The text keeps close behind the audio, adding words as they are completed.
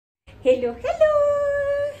Hello,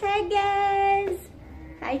 hi guys,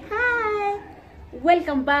 hi,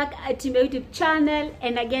 welcome back to my YouTube channel.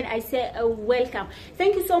 And again I say welcome.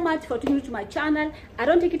 Thank you so much for tuning to my channel. I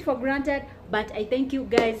don't take it for granted, but I thank you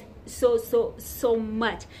guys so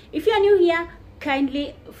much. If you are new here,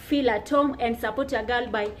 kindly feel at home and support your girl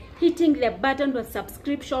by hitting the button for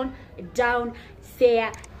subscription down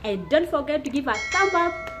there, and don't forget to give a thumb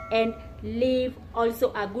up and leave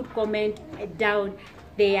also a good comment down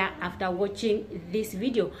there after watching this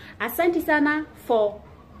video. Asante sana for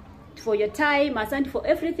your time, asante for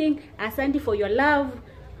everything, asante for your love,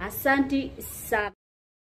 asante sana.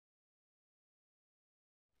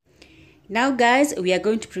 Now guys, we are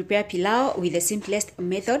going to prepare pilau with the simplest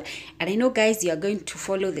method, and I know guys you are going to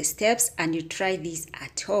follow the steps and you try this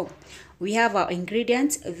at home. We have our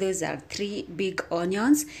ingredients. Those are 3 big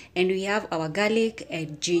onions, and we have our garlic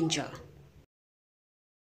and ginger.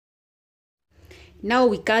 Now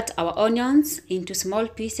we cut our onions into small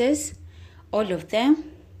pieces, all of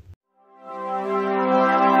them.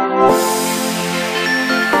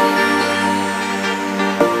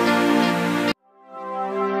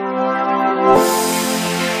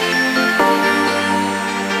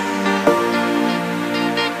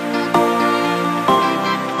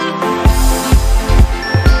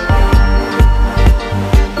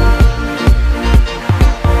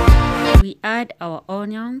 We add our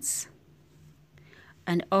onions,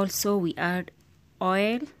 and also we add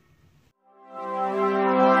oil.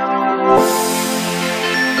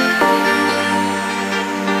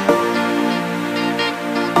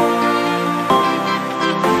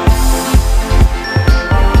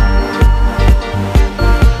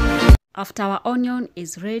 After our onion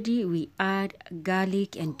is ready, we add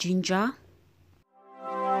garlic and ginger.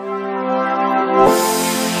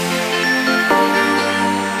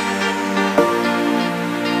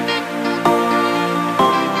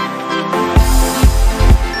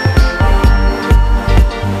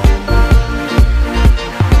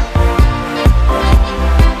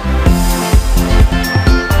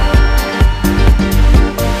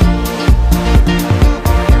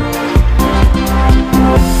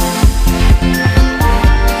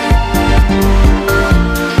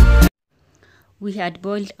 We had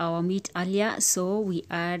boiled our meat earlier, so we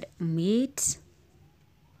add meat.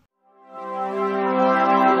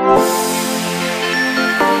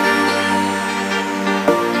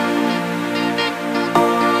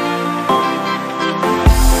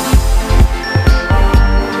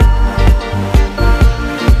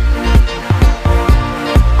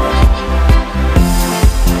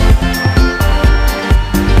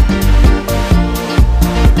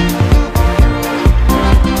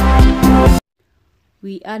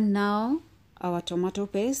 We add now our tomato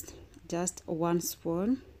paste, just 1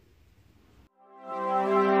 spoon.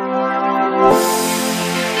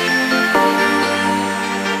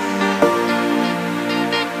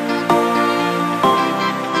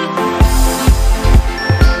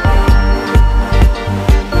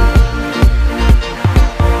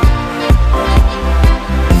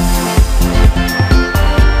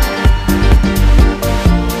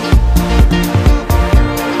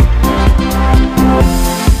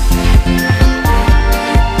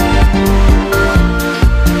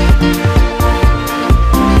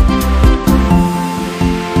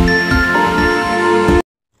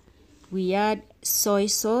 We add soy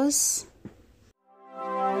sauce.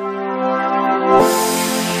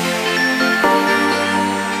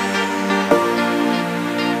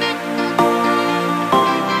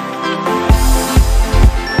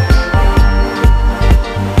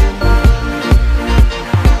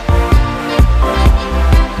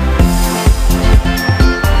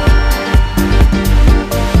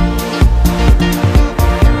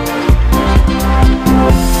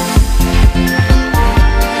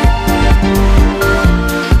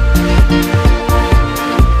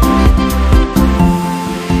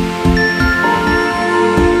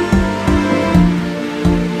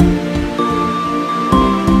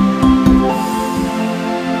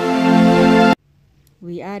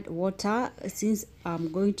 We add water. Since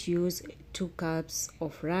I'm going to use 2 cups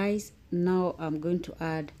of rice, now I'm going to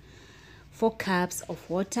add 4 cups of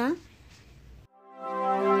water.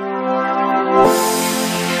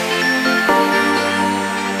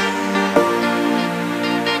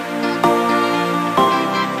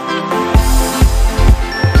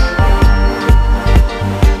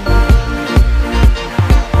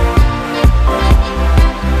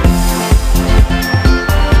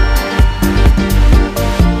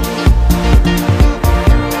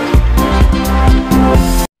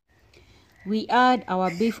 We add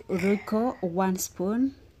our beef Royco, 1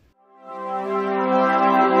 spoon.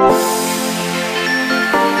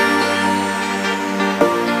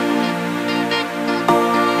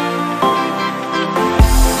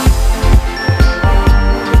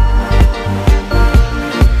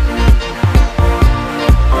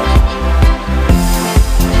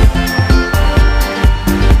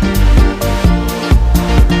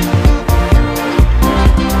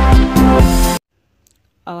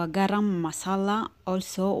 garam masala,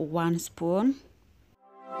 also 1 spoon.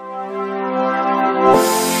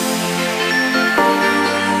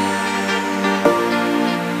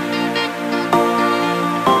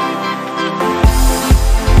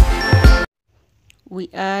 We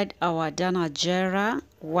add our Dhana Jeera,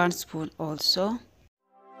 1 spoon also.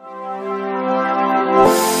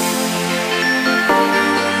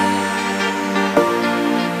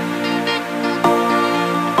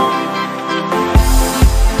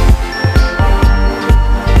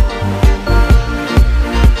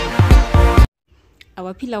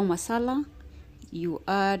 Our pilau masala, you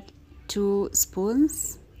add 2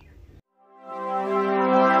 spoons.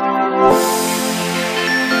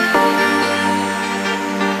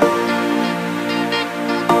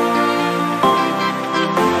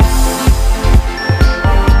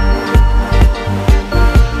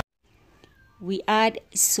 We add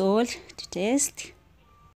salt to taste.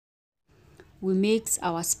 We mix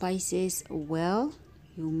our spices well.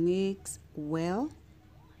 You mix well.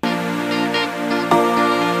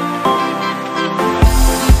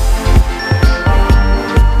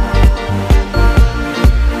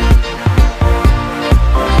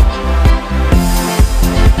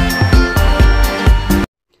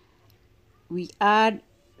 We add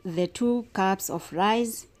the 2 cups of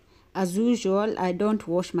rice. As usual, I don't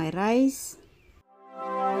wash my rice.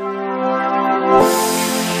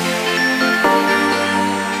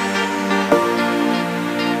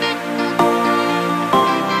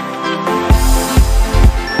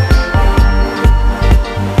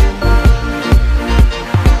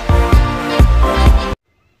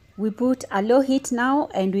 We put a low heat now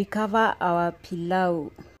and we cover our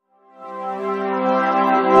pilau.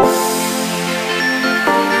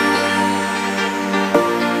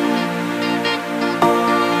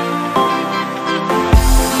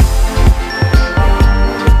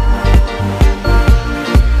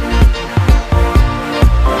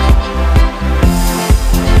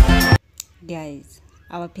 Guys,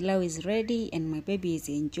 our pilau is ready and my baby is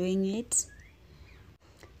enjoying it.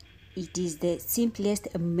 It is the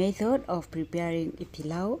simplest method of preparing a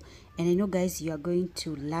pilau, and I know guys you are going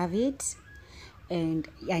to love it, and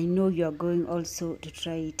I know you are going also to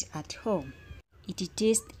try it at home. It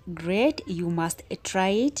tastes great. You must try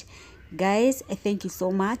it. Guys, I thank you so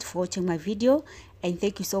much for watching my video, and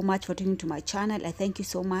thank you so much for tuning to my channel. I thank you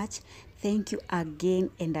so much. Thank you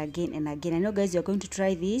again and again and again. I know guys you're going to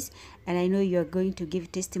try this, and I know you're going to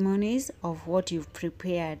give testimonies of what you've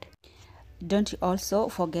prepared. Don't also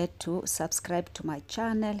forget to subscribe to my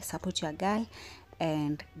channel, support your girl.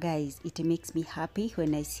 And guys, it makes me happy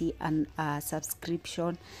when I see an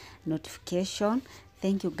subscription notification.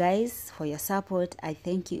 Thank you guys for your support. I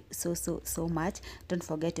thank you so much. Don't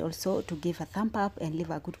forget also to give a thumb up and leave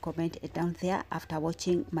a good comment down there after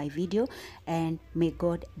watching my video, and may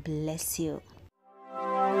God bless you.